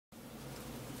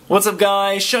What's up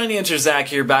guys, shinyhunterzach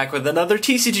here back with another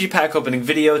TCG pack opening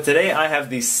video. Today I have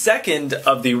the second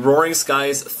of the Roaring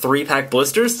Skies 3-pack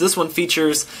blisters. This one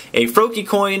features a Froakie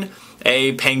coin,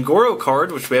 a Pangoro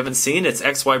card, which we haven't seen, it's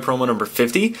XY promo number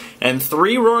 50, and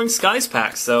 3 Roaring Skies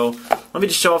packs. So let me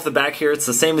just show off the back here. It's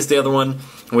the same as the other one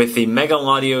with the Mega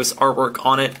Latios artwork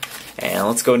on it. And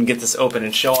let's go ahead and get this open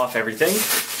and show off everything.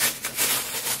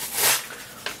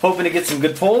 Hoping to get some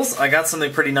good pulls. I got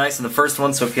something pretty nice in the first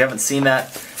one, so if you haven't seen that,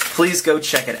 please go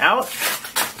check it out.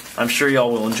 I'm sure y'all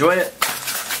will enjoy it.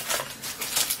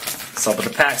 So I'll put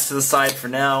the packs to the side for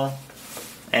now,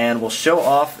 and we'll show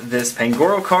off this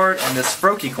Pangoro card and this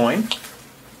Froakie coin.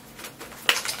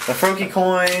 The Froakie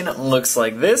coin looks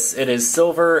like this. It is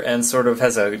silver and sort of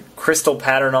has a crystal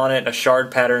pattern on it, a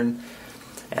shard pattern.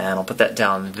 And I'll put that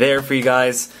down there for you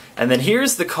guys. And then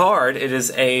here's the card. It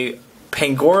is a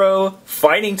Pangoro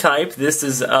fighting type. This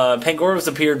is Pangoro's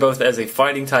appeared both as a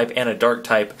fighting type and a dark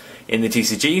type in the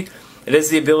TCG. It has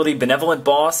the ability Benevolent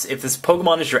Boss. If this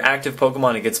Pokemon is your active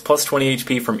Pokemon, it gets plus 20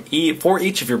 HP for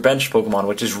each of your bench Pokemon,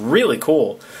 which is really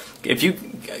cool. If you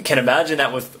can imagine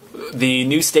that with the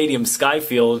new Stadium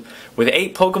Skyfield, with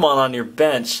 8 Pokemon on your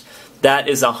bench, that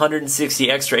is 160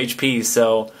 extra HP.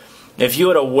 So if you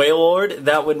had a Wailord,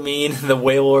 that would mean the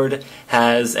Wailord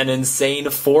has an insane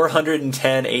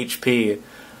 410 HP,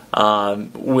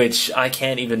 which I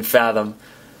can't even fathom,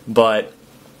 but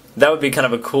that would be kind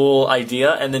of a cool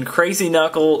idea. And then Crazy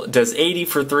Knuckle does 80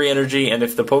 for 3 energy, and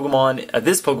if the Pokemon,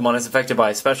 this Pokemon is affected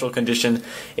by a special condition,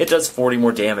 it does 40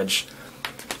 more damage.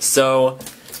 So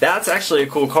that's actually a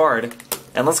cool card.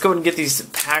 And let's go ahead and get these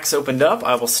packs opened up.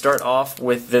 I will start off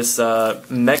with this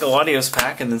Mega Latios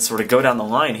pack and then sort of go down the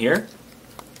line here.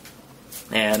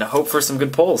 And hope for some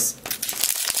good pulls.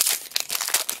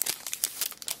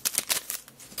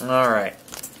 Alright.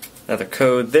 Another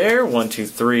code there.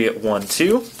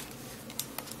 12312.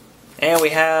 And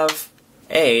we have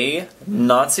a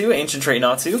Natsu, Ancient Trait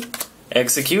Natsu,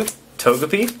 Execute,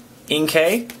 Togepi,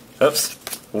 Inkay,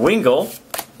 Wingull,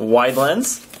 Wide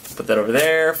Lens. Put that over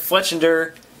there.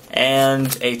 Fletchinder,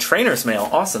 and a Trainer's Mail.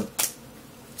 Awesome.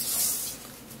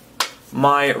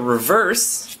 My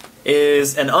reverse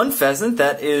is an Unpheasant.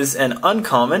 That is an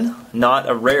uncommon, not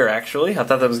a rare actually. I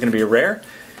thought that was going to be a rare.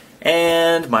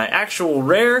 And my actual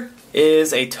rare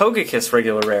is a Togekiss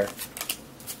regular rare.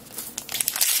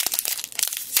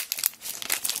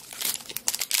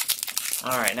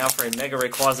 Alright, now for a Mega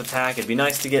Rayquaza pack. It'd be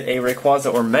nice to get a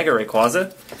Rayquaza or Mega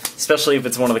Rayquaza, especially if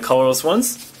it's one of the colorless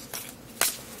ones.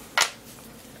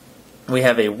 We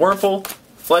have a Wurmple,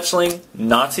 Fletchling,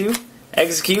 Natu,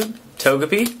 Execute,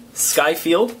 Togepi,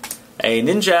 Skyfield, a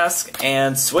Ninjask,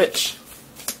 and Switch.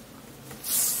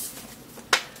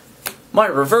 My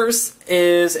reverse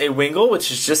is a Wingull,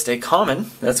 which is just a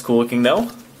common. That's cool looking though.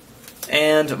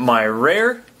 And my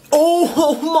rare...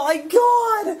 Oh my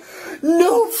god!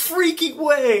 No freaking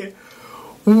way!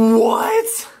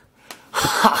 What?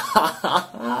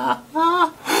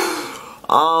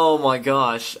 Oh my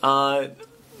gosh.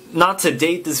 Not to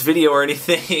date this video or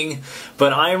anything,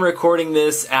 but I am recording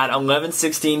this at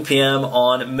 11:16 p.m.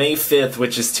 on May 5th,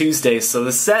 which is Tuesday, so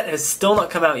the set has still not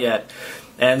come out yet.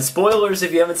 And spoilers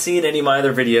if you haven't seen any of my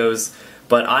other videos,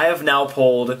 but I have now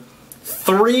pulled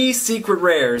 3 secret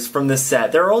rares from this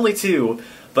set. There are only 2,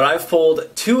 but I've pulled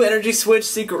 2 Energy Switch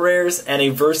secret rares and a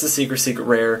Versus secret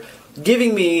rare,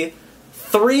 giving me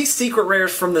 3 secret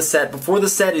rares from the set before the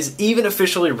set is even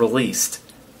officially released.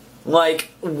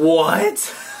 Like,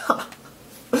 what?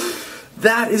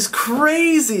 That is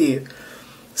crazy!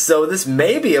 So this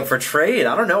may be up for trade.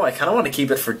 I don't know, I kind of want to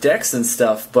keep it for decks and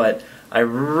stuff, but I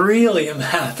really am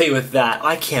happy with that.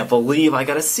 I can't believe I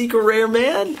got a secret rare,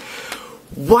 man!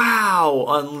 Wow!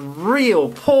 Unreal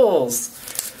pulls!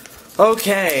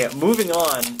 Okay, moving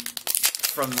on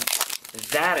from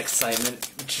that excitement.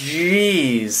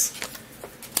 Jeez!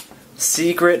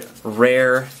 Secret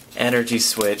rare Energy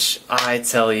Switch, I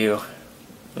tell you.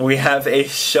 We have a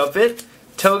Shuppet,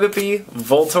 Togepi,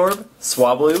 Voltorb,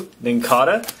 Swablu,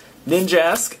 Nincada,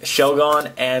 Ninjask,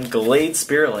 Shelgon, and Glade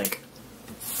Spirit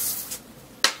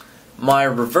My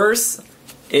reverse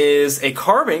is a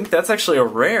Carbink. That's actually a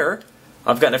rare.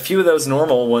 I've gotten a few of those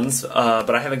normal ones, but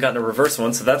I haven't gotten a reverse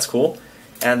one, so that's cool.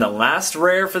 And the last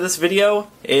rare for this video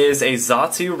is a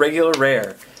Xatu regular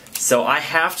rare. So I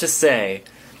have to say,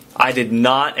 I did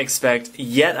not expect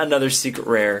yet another secret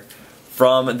rare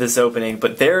from this opening,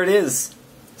 but there it is.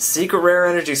 Secret rare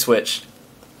Energy Switch.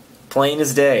 Plain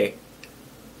as day.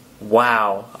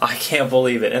 Wow, I can't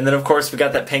believe it. And then of course we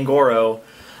got that Pangoro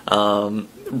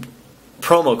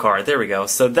promo card. There we go.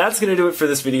 So that's going to do it for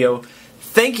this video.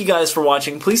 thank you guys for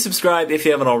watching. Please subscribe if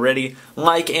you haven't already.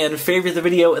 Like and favorite the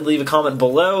video and leave a comment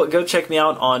below. Go check me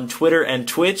out on Twitter and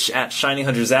Twitch at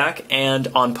shinyhunterzach and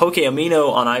on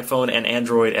PokeAmino on iPhone and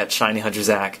Android at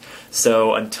shinyhunterzach.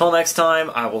 So until next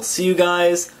time, I will see you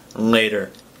guys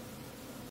later.